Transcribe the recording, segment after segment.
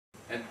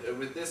And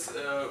with this,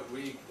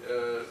 we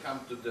come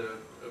to the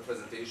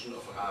presentation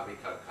of Ravi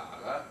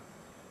Karkara.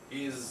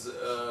 He is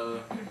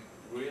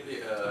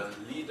really a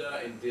leader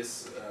in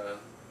this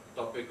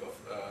topic of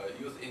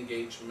youth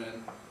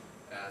engagement,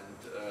 and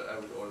I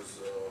would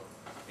also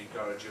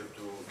encourage you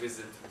to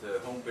visit the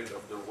homepage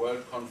of the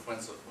World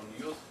Conference on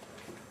Youth,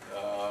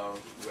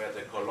 where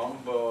the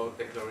Colombo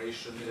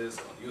Declaration is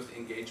on youth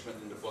engagement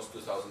in the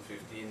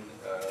post-2015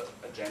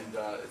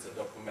 agenda. It's a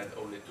document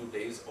only 2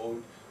 days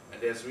old, and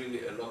there's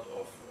really a lot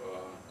of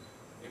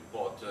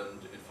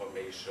important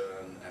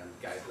information and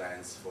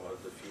guidelines for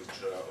the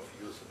future of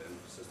youth and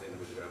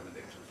sustainable development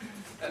action.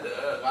 And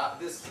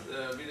this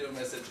video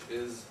message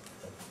is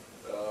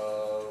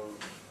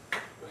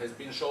has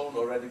been shown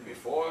already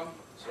before,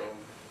 so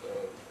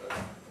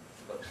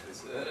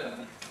please.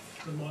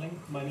 Good morning,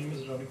 my name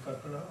is Ravi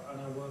Karkara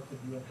and I work with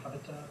UN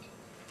Habitat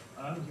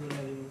and UN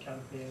Millennium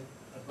campaign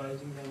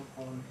advising them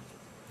on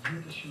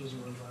youth issues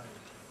worldwide.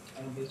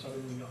 I'm based out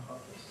of New York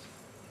office.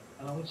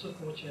 And I also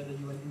co-chair the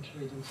UN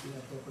Interagency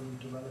Network on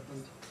Youth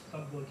Development,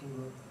 sub-working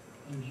group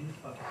on youth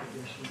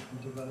participation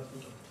and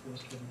development of the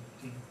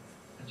post-2015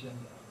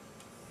 agenda.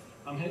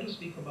 I'm here to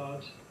speak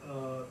about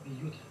the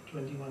Youth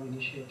 21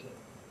 initiative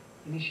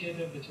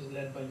which is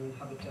led by UN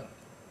Habitat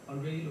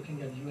on really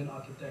looking at UN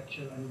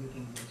architecture and youth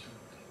engagement.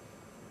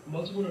 I'm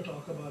also going to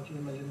talk about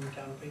UN Millennium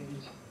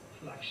Campaign's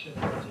flagship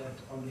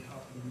project on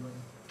behalf of the UN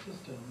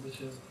system,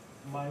 which is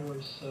My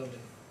World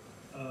Survey,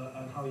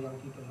 and how young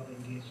people have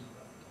engaged in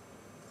that.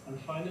 And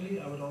finally,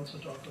 I would also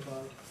talk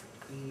about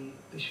the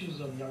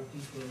issues of young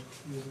people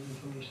using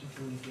information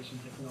communication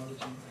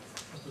technology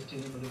for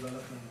sustainable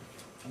development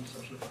and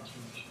social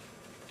transformation.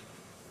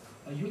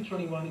 A Youth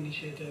 21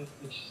 initiative,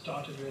 which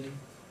started really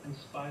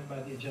inspired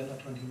by the Agenda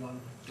 21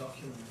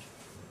 document,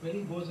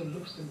 really goes and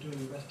looks into and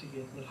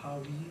investigates that how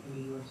we in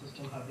the UN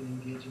system have been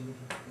engaging with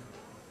people.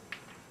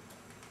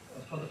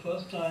 For the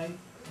first time,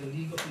 the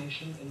League of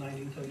Nations in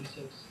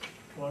 1936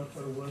 called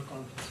for a World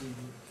Conference on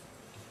Youth.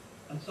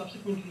 And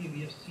subsequently,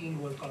 we have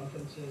seen world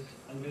conferences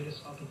and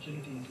various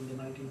opportunities in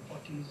the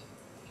 1940s,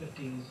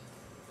 50s,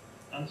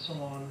 and so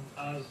on,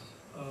 as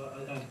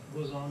it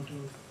goes on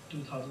to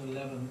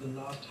 2011, the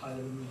last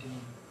high-level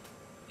meeting.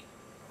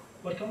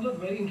 What comes out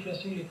very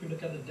interestingly, if you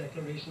look at the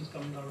declarations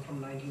coming out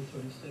from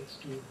 1936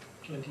 to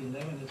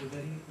 2011, is a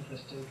very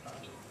interesting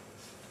pattern,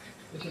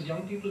 which is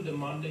young people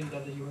demanding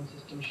that the UN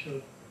system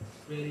should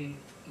really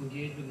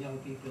engage with young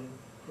people,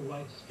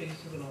 provide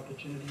spaces and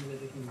opportunity where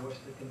they can voice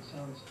their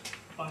concerns,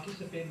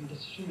 participate in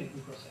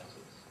decision-making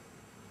processes,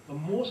 but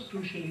most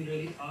crucially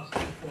really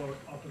asking for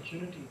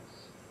opportunities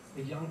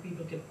where young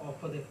people can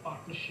offer their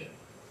partnership,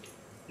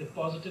 their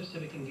positive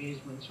civic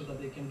engagement so that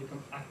they can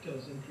become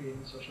actors in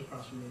creating social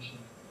transformation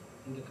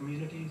in the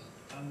communities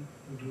and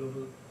in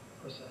global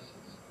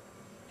processes.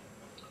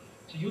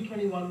 So Youth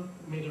 21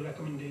 made a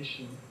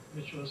recommendation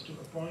which was to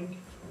appoint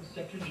the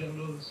Secretary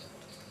General's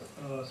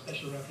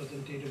special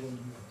representative on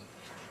youth.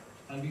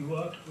 And we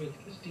worked with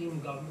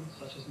esteemed governments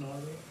such as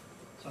Norway,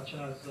 such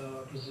as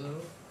Brazil,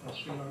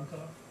 Sri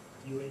Lanka,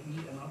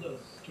 UAE, and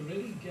others to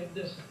really get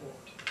their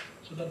support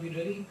so that we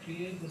really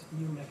create this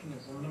new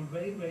mechanism. And I'm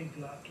very, very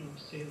glad to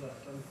say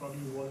that, and probably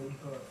you've already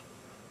heard,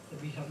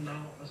 that we have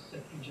now a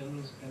Secretary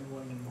General's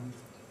envoy in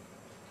youth.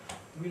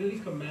 We really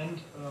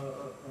commend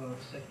the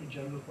Secretary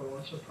General for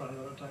also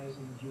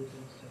prioritizing youth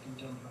in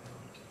second-term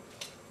priority.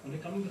 And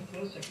becoming the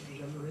first Secretary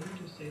General really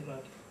to say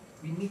that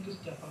we need to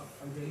step up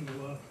and really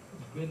work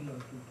with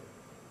young people.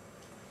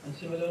 And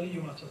similarly,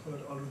 you must have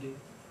heard already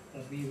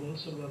that we're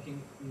also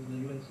working in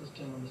the UN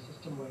system on the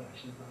system-wide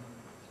action plan.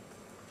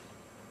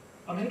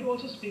 I'm here to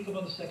also speak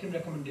about the second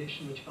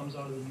recommendation which comes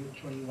out of the Youth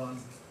 21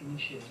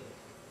 initiative,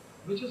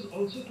 which is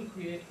also to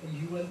create a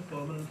UN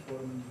permanent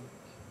forum in youth.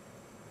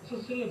 This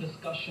is still a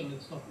discussion,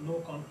 it's not,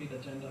 no concrete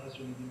agenda has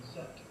really been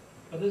set.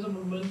 But there's a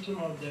momentum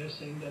out there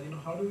saying that,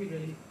 how do we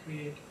really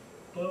create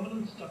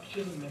permanent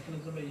structures and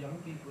mechanisms where young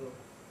people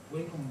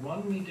going from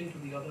one meeting to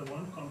the other,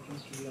 one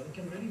conference to the other,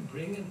 can really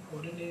bring and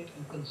coordinate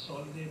and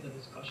consolidate the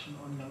discussion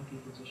on young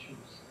people's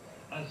issues,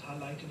 as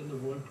highlighted in the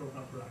World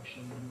Program for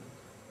Action.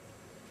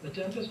 The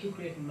attempt is to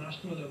create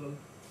national level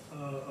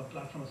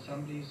platform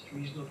assemblies,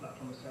 regional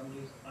platform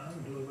assemblies, and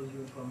global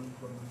UN permanent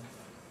forum.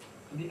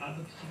 And the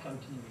advocacy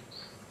continues.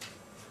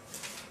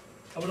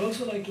 I would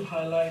also like to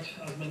highlight,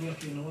 as many of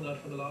you know,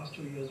 that for the last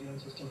 2 years, UN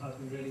system has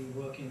been really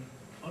working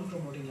on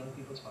promoting young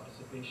people's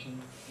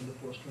participation in the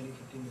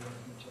post-2015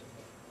 development agenda.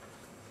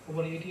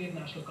 Over 88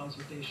 national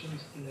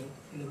consultations,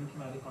 11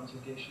 thematic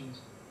consultations,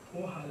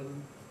 4 high-level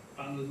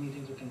panel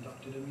meetings were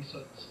conducted, and we saw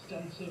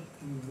extensive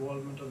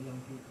involvement of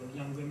young people,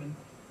 young women,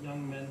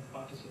 young men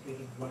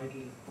participated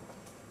widely.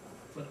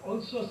 But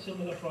also a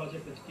similar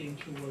project that came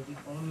through was the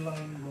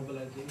online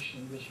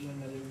mobilization, which UN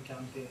Millennium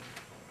campaign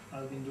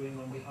has been doing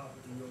on behalf of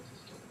the UN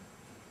system.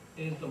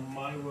 It is the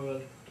My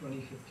World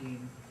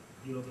 2015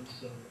 Global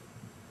Survey.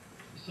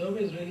 The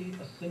survey is really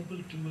a simple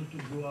tool to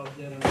go out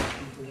there and ask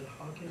people that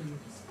how can you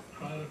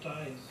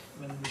prioritize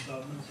when the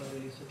governments are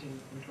really sitting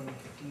in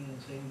 2015 and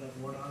saying that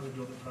what are the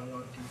global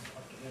priorities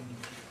after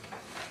MDG.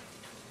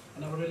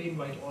 And I would really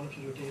invite all of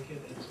you to take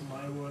it. It's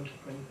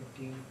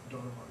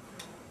myworld2015.org.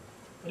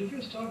 But if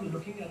you start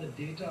looking at the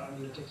data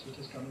analytics which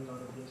is coming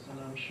out of this, and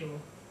I'm sure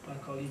my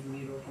colleague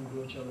Miro from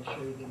Glocha will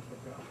show you the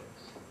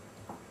infographics,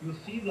 you'll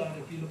see that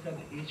if you look at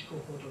the age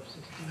cohort of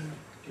 16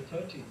 to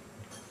 30,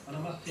 and I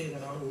must say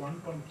that out of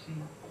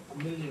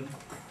 1.3 million,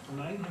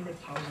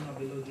 900,000 are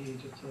below the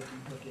age of 30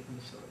 who are taking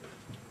the survey.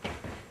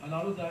 And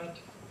out of that,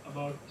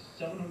 about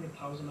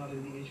 700,000 are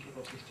in the age group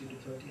of 16 to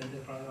 30, and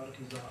their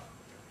priorities are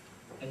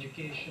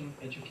education,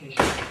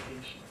 education,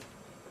 education.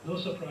 No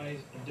surprise,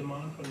 a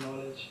demand for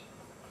knowledge,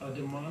 a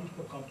demand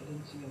for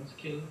competency and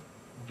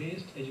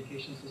skill-based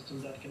education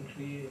system that can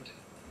create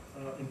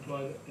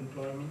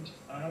employment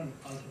and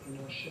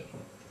entrepreneurship,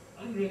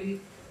 and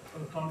really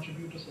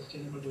contribute to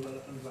sustainable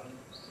development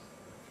values.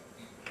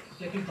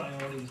 The second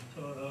priority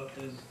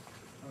is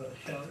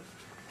health.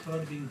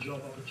 Third being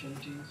job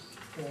opportunities.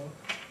 Fourth,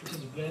 which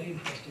is very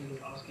interesting,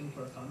 is asking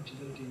for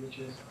accountability, which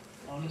is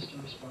honest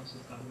and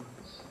responsive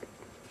governance.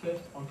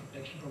 Fifth, on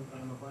protection from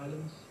crime or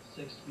violence.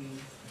 Sixth being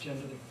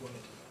gender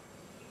equality.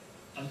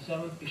 And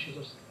seventh, issues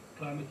of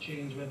climate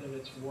change, whether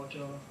it's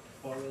water,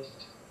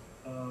 forest,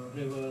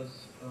 rivers,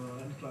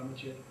 and climate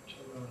change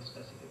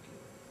specifically.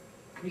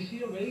 We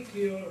see a very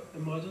clear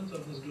emergence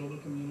of this global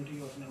community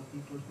of young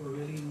people who are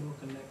really more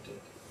connected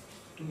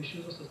to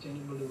issues of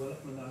sustainable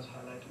development as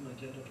highlighted in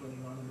Agenda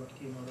 21 and what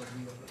came out of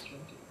Rio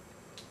 +20.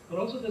 But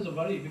also there's a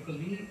worry because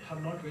we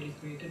have not really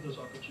created those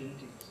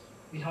opportunities.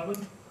 We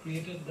haven't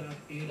created that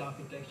aid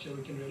architecture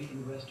we can really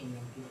invest in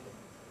young people.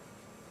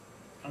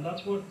 And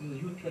that's what the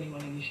Youth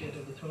 21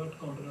 initiative, the third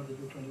component of the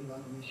Youth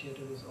 21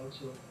 initiative, is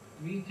also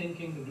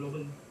rethinking the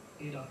global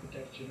aid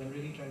architecture and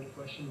really trying to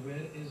question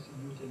where is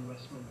youth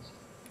investments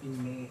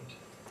being made.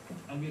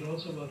 And we're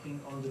also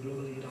working on the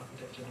global aid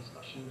architecture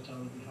discussion, which I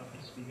will be happy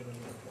to speak at a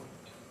later point.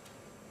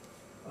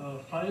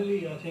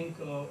 Finally, I think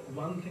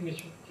one thing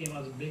which came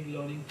as a big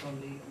learning from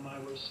the My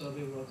World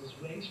survey was this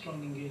very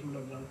strong engagement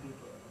of young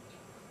people.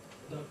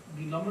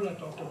 The number I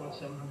talked about,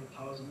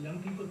 700,000,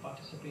 young people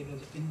participate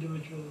as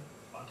individual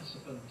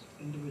participants,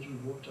 individual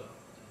voter.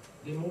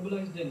 They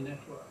mobilize their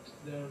networks,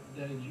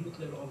 their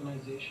youth-led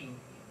organization,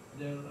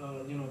 their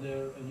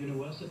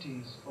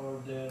universities, or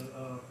their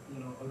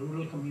a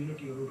rural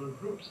community or rural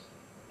groups,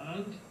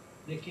 and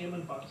they came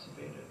and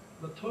participated.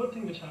 The third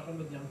thing which happened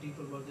with young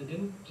people was they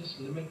didn't just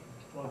limit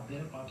for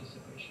their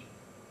participation.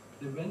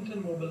 They went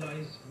and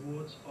mobilized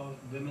votes of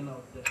women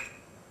out there,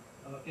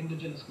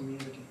 indigenous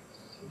communities,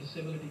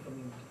 disability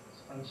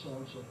communities, and so on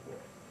and so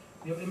forth.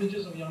 We have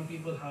images of young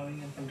people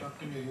having and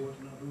conducting a vote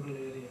in a rural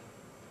area.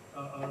 A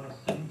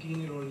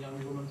 17-year-old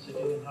young woman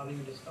sitting and having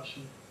a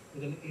discussion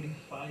with an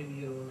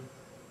 85-year-old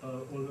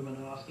old woman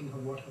and asking her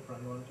what her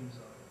priorities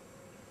are.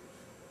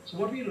 So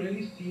what we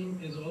really seen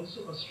is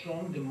also a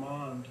strong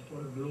demand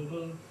for a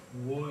global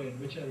void,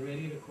 which I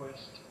really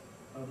request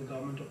the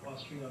government of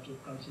Austria to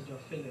consider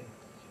filling.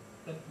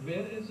 That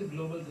where is a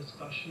global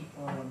discussion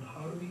on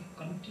how do we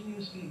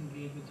continuously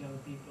engage with young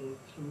people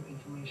through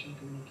information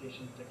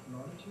communication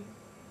technology,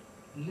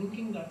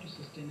 linking that to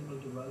sustainable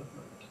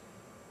development,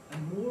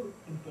 and more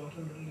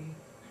importantly,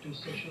 to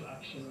social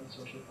action and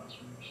social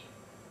transformation.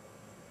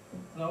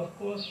 And I, of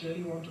course,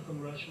 really want to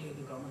congratulate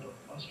the government of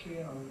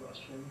Austria and the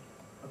Austrian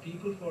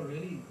people for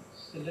really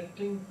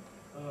selecting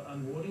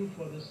and voting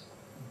for this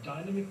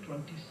dynamic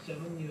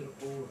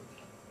 27-year-old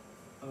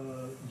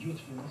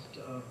youth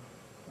minister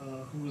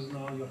who is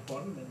now your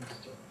foreign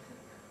minister.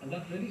 And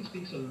that really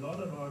speaks a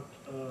lot about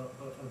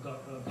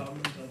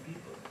government and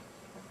people.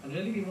 And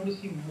really we want to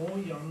see more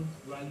young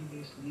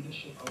value-based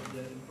leadership out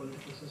there in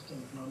political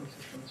system, economic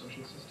system,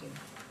 social system,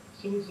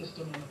 civil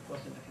system, and of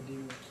course in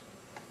academia.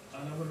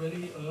 And I would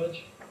really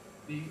urge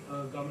the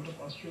government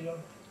of Austria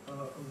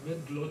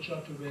with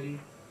Glocha to really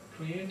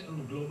create a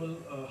global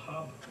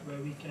hub where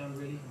we can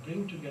really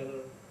bring together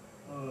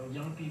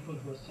young people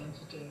who are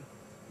sensitive,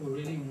 who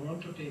really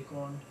want to take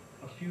on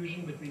a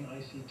fusion between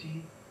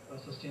ICT,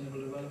 sustainable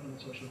development,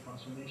 and social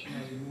transformation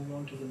as we move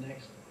on to the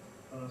next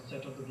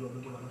set of the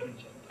global development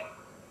agenda.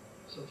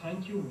 So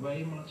thank you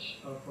very much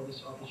for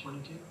this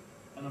opportunity,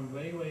 and I'm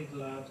very, very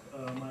glad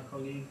my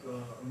colleague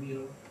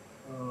Miro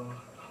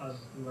has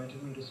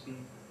invited me to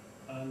speak,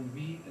 and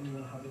we in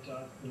Human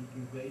Habitat will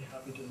be very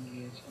happy to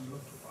engage and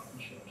look for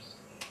partnerships.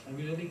 And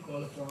we really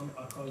call upon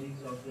our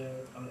colleagues out there,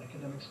 our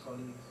academics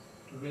colleagues,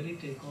 to really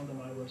take on the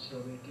My World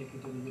survey, take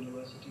it to the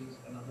universities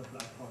and other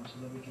platforms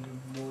so that we can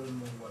have more and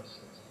more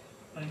voices.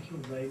 Thank you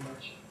very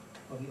much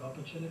for the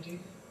opportunity,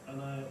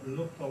 and I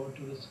look forward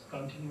to this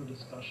continued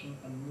discussion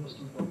and most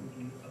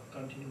importantly, a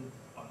continued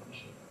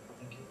partnership.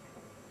 Thank you.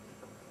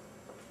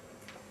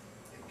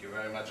 Thank you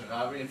very much,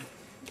 Ravi.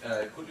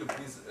 Could you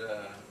please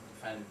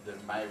find the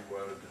My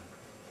World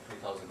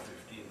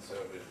 2015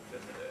 survey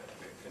that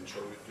I can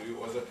show it to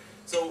you also.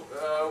 So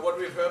what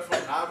we've heard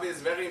from Ravi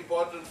is very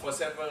important for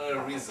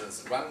several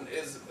reasons. One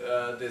is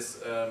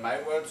this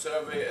My World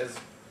survey. As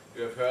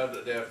you have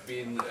heard, there have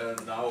been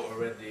now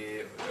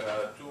already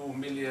 2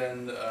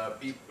 million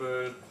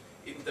people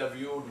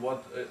interviewed,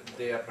 what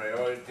their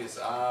priorities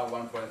are,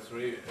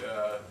 1.3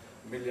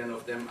 million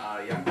of them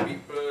are young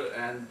people,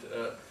 and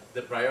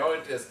the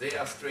priorities they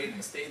are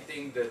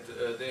stating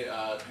that they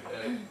are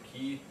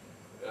key.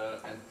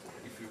 And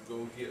if you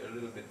go here a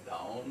little bit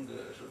down,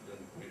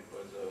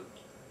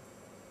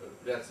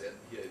 that's it.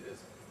 Here it is.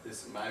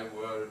 This is my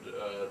world,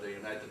 the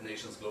United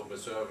Nations Global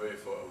Survey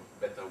for a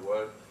Better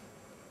World.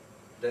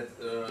 That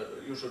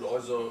you should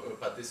also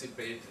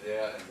participate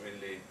there and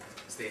really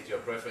state your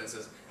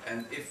preferences.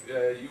 And if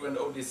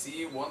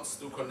UNODC wants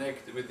to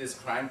connect with this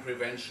crime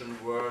prevention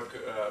work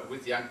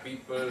with young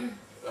people,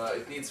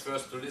 it needs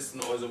first to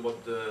listen also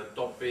what the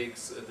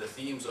topics, the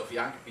themes of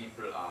young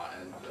people are,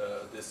 and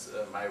this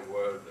My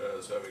World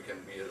survey can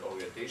be an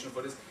orientation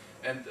for this.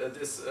 And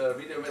this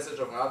video message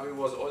of Ravi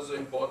was also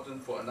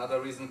important for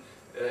another reason.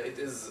 It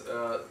is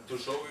to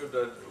show you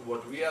that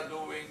what we are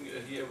doing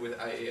here with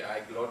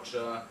IAAI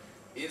PLatzer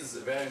is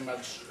very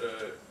much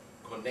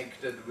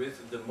connected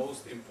with the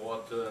most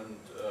important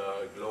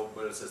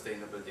global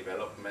sustainable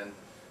development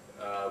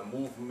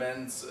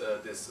movements,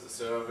 this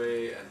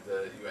survey and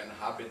the UN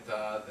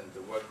Habitat and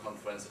the World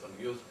Conference on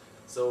Youth.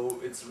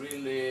 So it's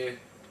really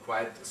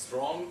quite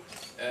strong,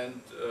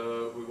 and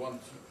we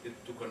want it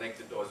to connect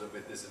it also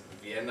with this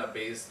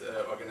Vienna-based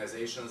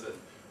organizations, and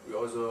we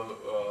also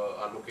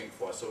are looking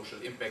for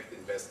social impact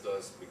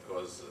investors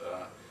because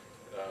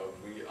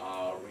we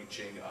are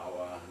reaching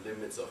our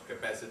limits of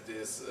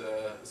capacities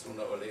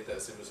sooner or later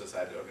as civil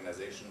society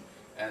organization,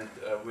 and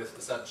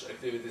with such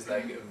activities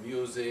like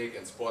music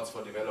and sports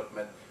for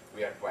development,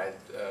 we are quite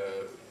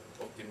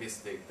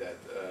optimistic that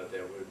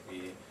there will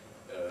be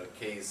a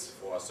case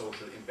for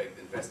social impact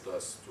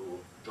investors to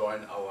join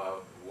our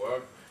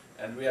work.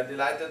 And we are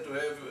delighted to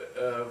have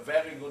a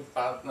very good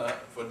partner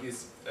for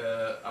this,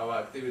 our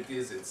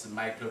activities. It's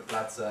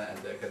PLatzer and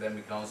the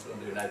Academic Council on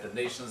the United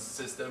Nations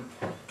system.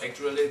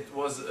 Actually, it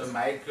was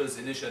Michael's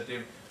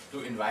initiative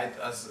to invite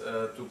us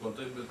to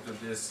contribute to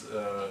this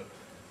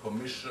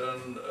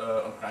commission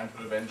on crime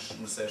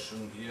prevention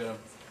session here,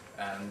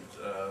 and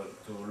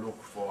to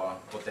look for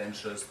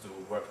potentials to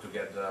work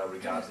together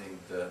regarding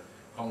the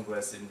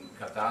Congress in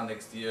Qatar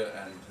next year.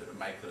 And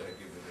Michael, I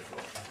give you the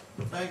floor.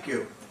 Thank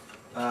you.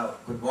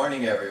 Good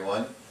morning,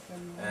 everyone.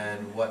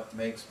 And what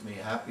makes me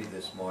happy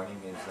this morning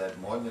is that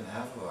more than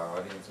half of our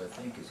audience, I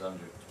think, is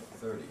under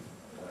 30. Is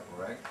that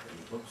correct?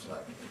 It looks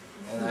like.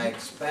 And I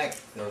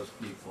expect those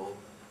people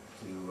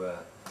to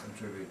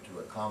contribute to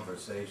a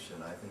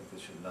conversation. I think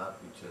this should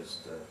not be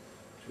just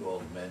two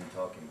old men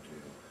talking to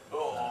you.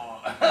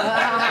 Oh.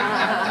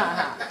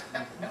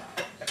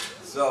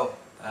 So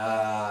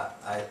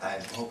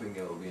I'm hoping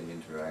there will be an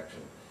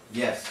interaction.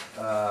 Yes,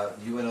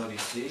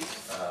 UNODC,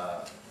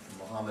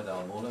 Mohammed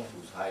Al-Muna,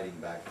 who's hiding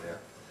back there,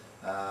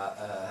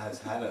 has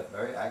had a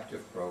very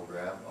active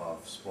program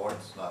of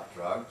sports, not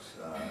drugs,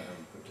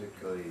 and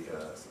particularly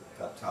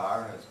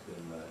Qatar has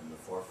been in the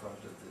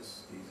forefront of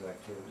these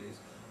activities.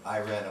 I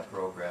ran a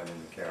program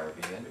in the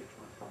Caribbean,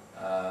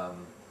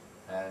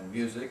 and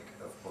music,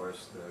 of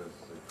course. There's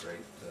the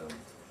great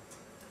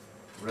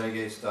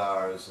reggae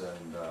stars,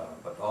 and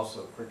but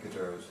also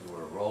cricketers who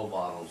are role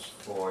models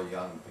for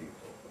young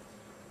people.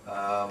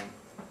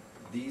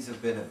 These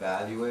have been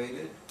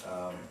evaluated.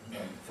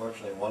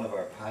 Unfortunately, one of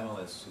our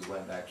panelists who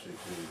went actually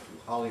to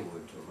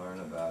Hollywood to learn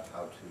about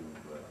how to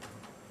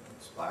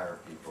inspire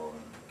people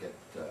and get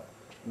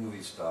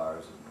movie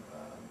stars and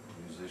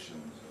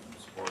musicians and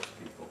sports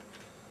people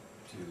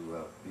to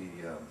be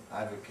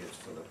advocates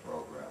for the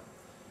program.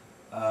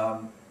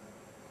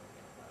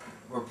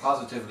 We're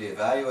positively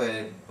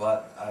evaluated,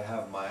 but I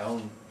have my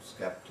own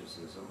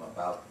skepticism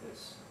about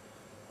this.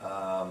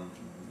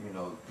 You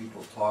know,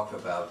 people talk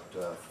about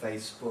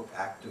Facebook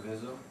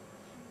activism.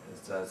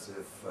 It's as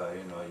if,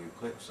 you know, you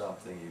click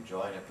something, you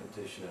join a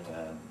petition,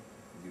 and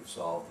you've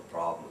solved the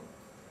problem.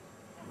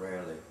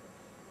 Rarely.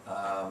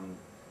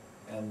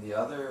 And the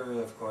other,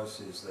 of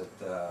course, is that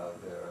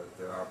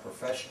there are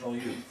professional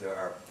youth. There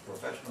are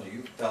professional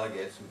youth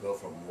delegates who go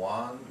from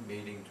one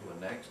meeting to the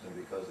next, and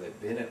because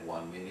they've been at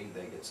one meeting,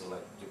 they get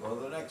selected to go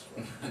to the next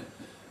one.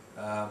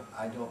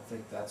 I don't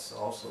think that's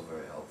also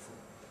very helpful.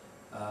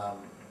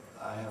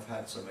 I have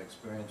had some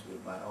experience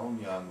with my own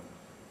young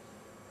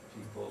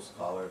people,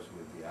 scholars,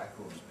 with the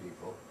ACUNS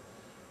people.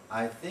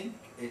 I think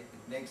it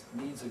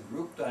needs a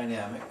group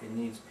dynamic. It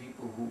needs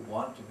people who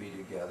want to be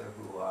together,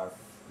 who are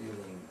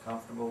feeling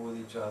comfortable with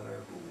each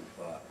other,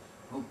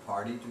 who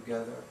party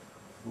together,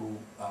 who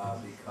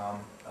become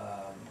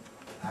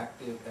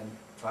active and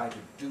try to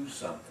do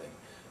something.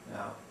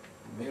 Now,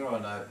 Miro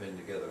and I have been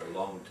together a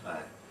long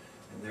time,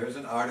 and there is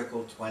an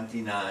Article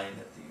 29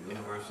 at the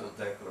Universal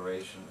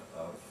Declaration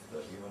of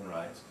the Human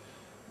Rights,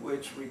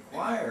 which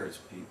requires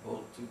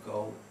people to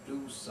go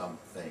do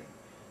something.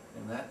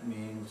 And that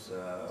means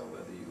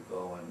whether you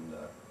go and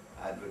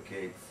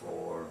advocate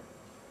for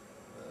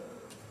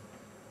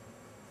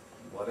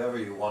whatever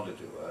you want to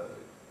do,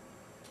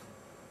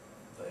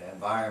 the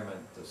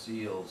environment, the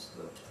seals,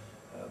 the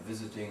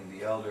visiting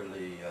the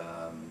elderly,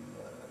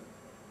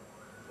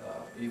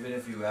 even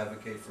if you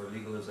advocate for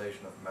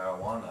legalization of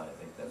marijuana, I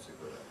think that's a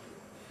good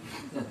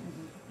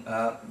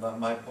idea. But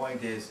my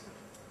point is,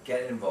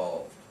 get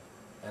involved.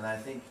 And I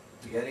think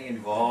getting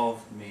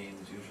involved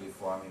means usually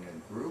forming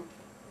a group,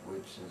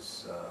 which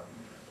is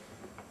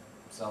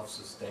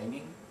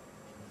self-sustaining.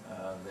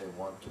 They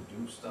want to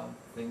do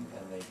something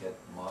and they get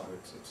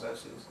moderate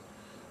successes.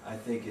 I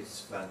think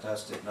it's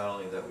fantastic not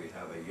only that we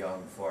have a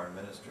young foreign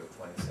minister of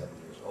 27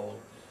 years old.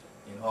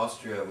 In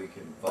Austria we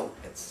can vote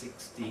at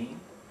 16,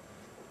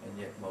 and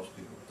yet most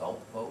people don't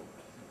vote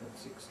at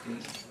 16. I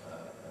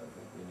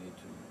think we need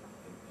to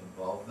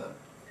involve them.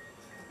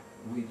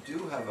 We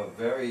do have a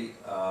very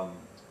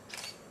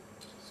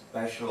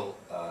special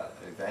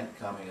event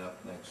coming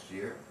up next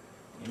year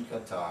in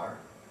Qatar.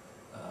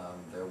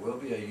 There will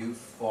be a youth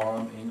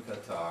forum in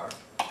Qatar.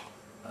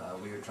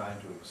 We are trying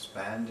to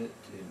expand it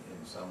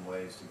in some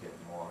ways to get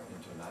more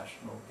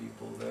international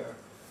people there,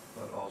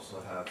 but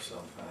also have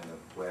some kind of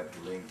web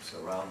links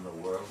around the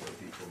world where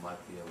people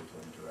might be able to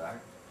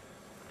interact.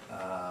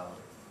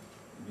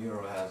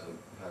 Mural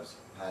has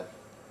had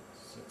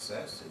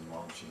success in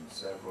launching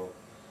several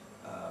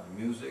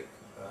music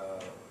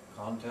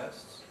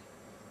contests.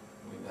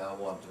 We now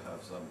want to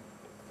have some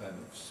kind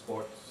of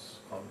sports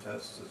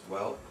contests as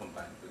well.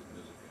 Combined with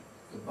music.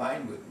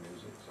 Combined with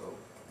music, so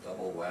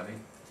double whammy.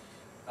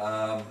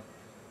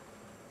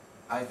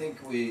 I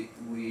think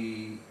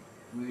we'd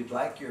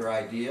like your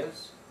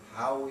ideas,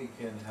 how we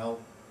can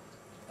help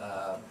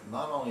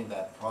not only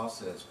that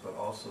process, but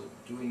also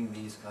doing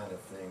these kind of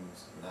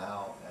things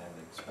now and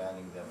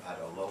expanding them at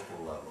a local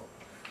level.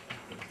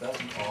 It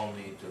doesn't all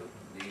need to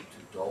lead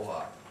to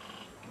Doha.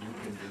 You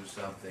can do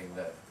something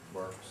that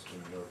works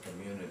in your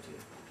community.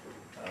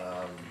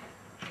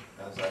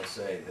 As I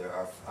say,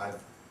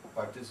 I've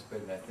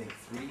participated in, I think,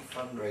 3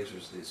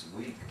 fundraisers this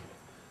week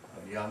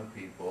of young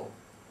people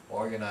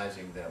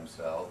organizing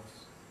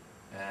themselves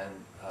and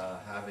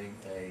having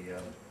a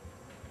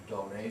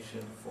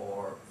donation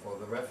for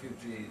the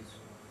refugees,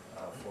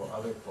 for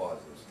other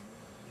causes.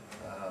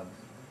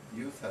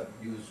 Youth have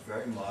used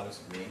very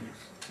modest means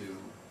to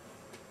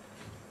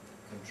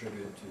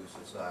contribute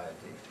to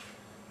society,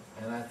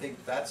 and I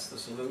think that's the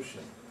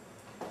solution.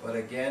 But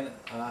again,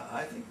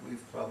 I think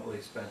we've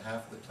probably spent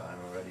half the time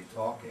already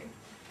talking,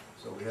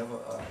 so we have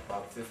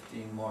about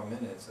 15 more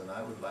minutes, and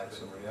I would like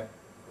some reaction.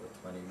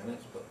 20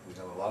 minutes, but we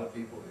have a lot of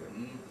people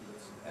here.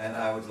 And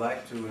I would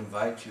like to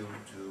invite you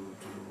to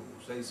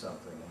say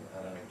something,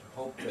 and I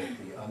hope that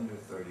the under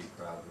 30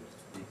 crowd would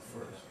speak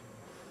first.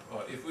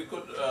 If we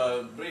could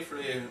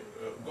briefly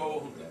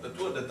go a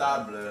tour de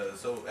table,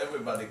 so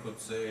everybody could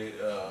say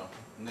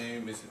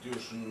name,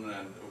 institution,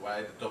 and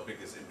why the topic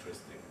is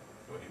interesting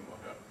for him or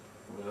her.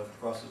 We'll have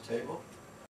across the table.